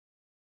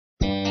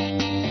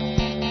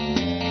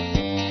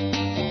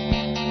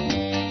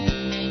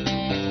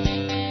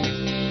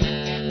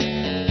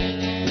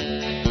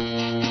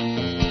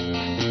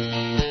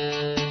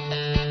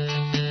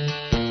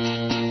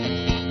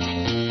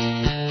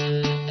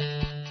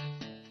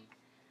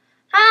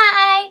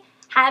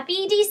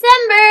Happy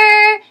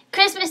December!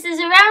 Christmas is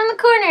around the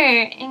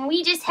corner, and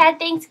we just had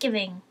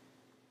Thanksgiving.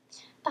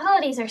 The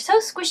holidays are so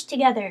squished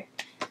together.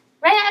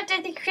 Right after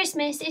the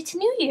Christmas, it's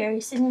New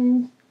Year's,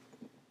 and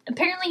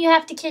apparently you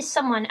have to kiss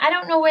someone. I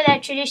don't know where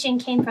that tradition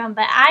came from,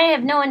 but I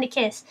have no one to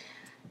kiss.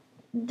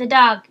 The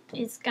dog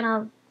is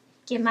gonna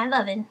give my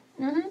lovin'.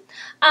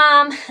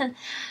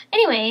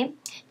 Anyway,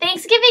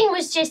 Thanksgiving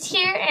was just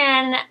here,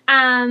 and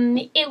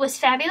it was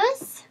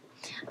fabulous.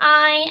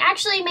 I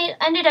actually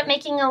ended up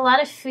making a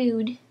lot of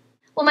food.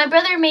 Well, my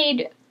brother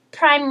made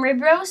prime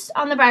rib roast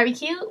on the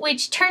barbecue,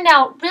 which turned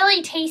out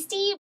really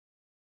tasty.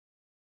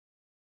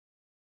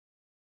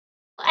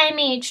 I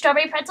made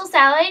strawberry pretzel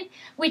salad,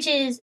 which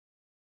is...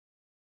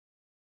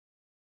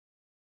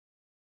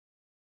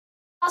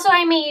 Also,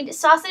 I made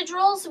sausage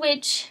rolls,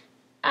 which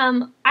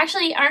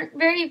actually aren't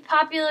very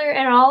popular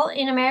at all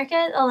in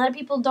America. A lot of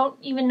people don't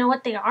even know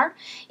what they are.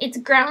 It's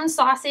ground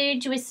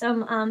sausage with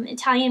some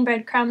Italian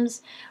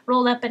breadcrumbs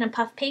rolled up in a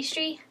puff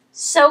pastry.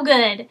 So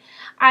good.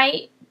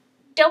 I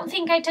don't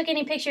think I took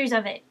any pictures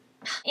of it.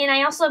 And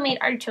I also made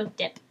artichoke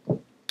dip,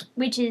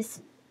 which is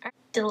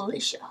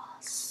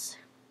delicious.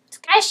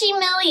 Ashy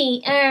Mill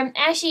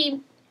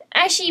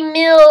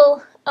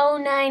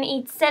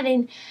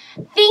 0987.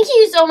 Thank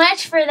you so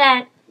much for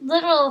that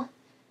little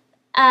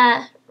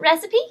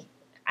recipe.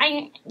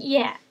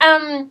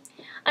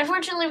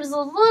 Unfortunately it was a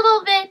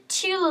little bit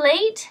too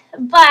late,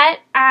 but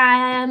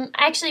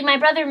actually my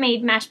brother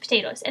made mashed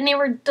potatoes and they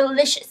were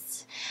delicious.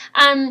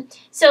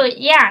 So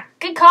yeah,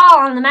 good call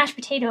on the mashed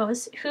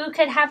potatoes. Who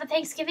could have a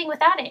Thanksgiving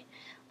without it?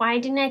 Why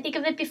didn't I think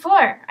of it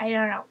before? I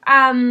don't know.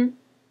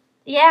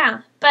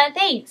 Yeah, but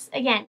thanks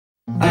again.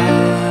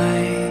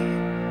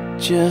 I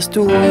just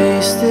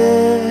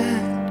wasted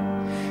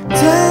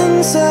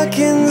 10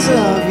 seconds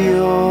of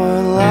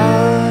your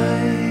life.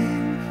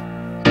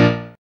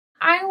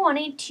 I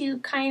wanted to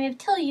kind of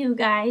tell you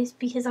guys,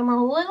 because I'm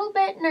a little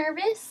bit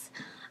nervous,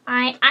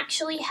 I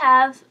actually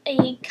have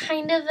a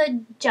kind of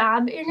a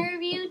job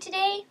interview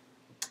today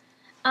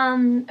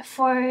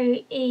for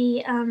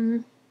a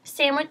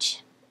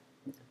sandwich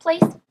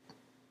place.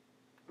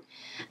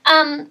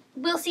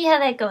 We'll see how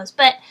that goes,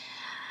 but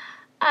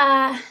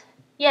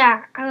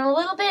yeah, I'm a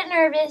little bit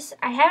nervous.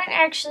 I haven't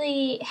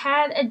actually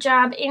had a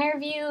job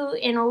interview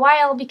in a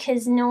while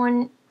because no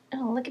one,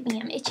 oh look at me,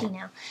 I'm itchy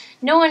now.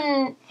 No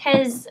one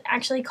has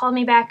actually called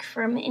me back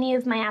from any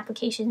of my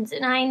applications,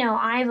 and I know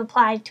I've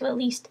applied to at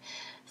least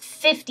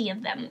 50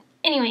 of them.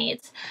 Anyway,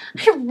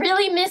 I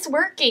really miss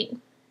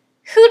working.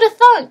 Who'da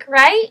thunk,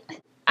 right?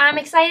 I'm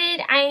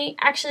excited. I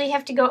actually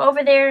have to go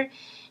over there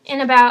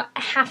in about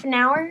a half an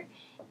hour,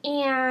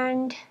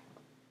 and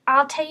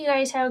I'll tell you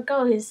guys how it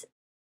goes.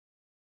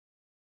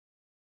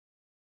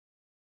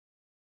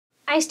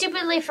 I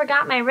stupidly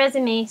forgot my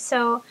resume,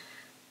 so,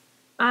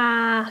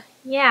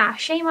 yeah,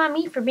 shame on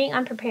me for being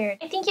unprepared.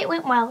 I think it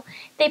went well.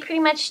 They pretty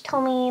much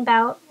told me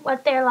about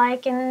what they're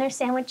like and their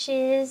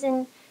sandwiches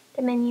and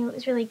the menu. It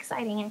was really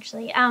exciting,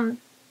 actually.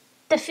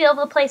 The feel of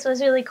the place was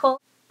really cool.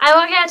 I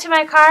walked out to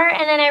my car,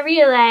 and then I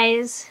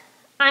realized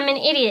I'm an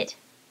idiot.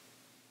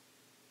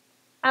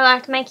 I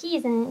locked my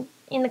keys in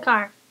the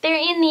car. They're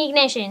in the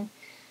ignition.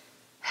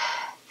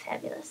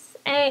 Fabulous.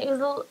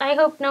 I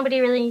hope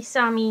nobody really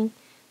saw me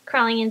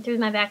crawling in through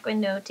my back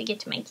window to get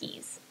to my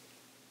keys.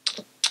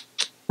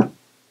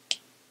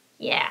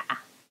 Yeah.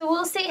 So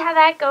we'll see how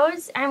that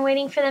goes. I'm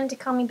waiting for them to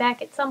call me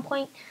back at some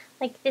point,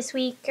 like this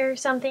week or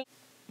something.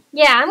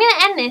 Yeah, I'm going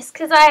to end this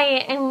because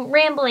I am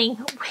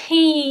rambling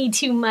way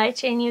too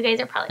much and you guys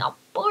are probably all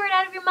bored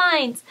out of your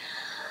minds.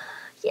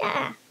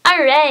 Yeah.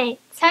 Alright.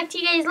 Talk to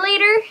you guys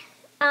later.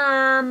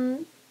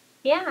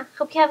 Yeah.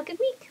 Hope you have a good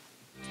week.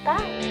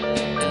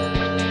 Bye.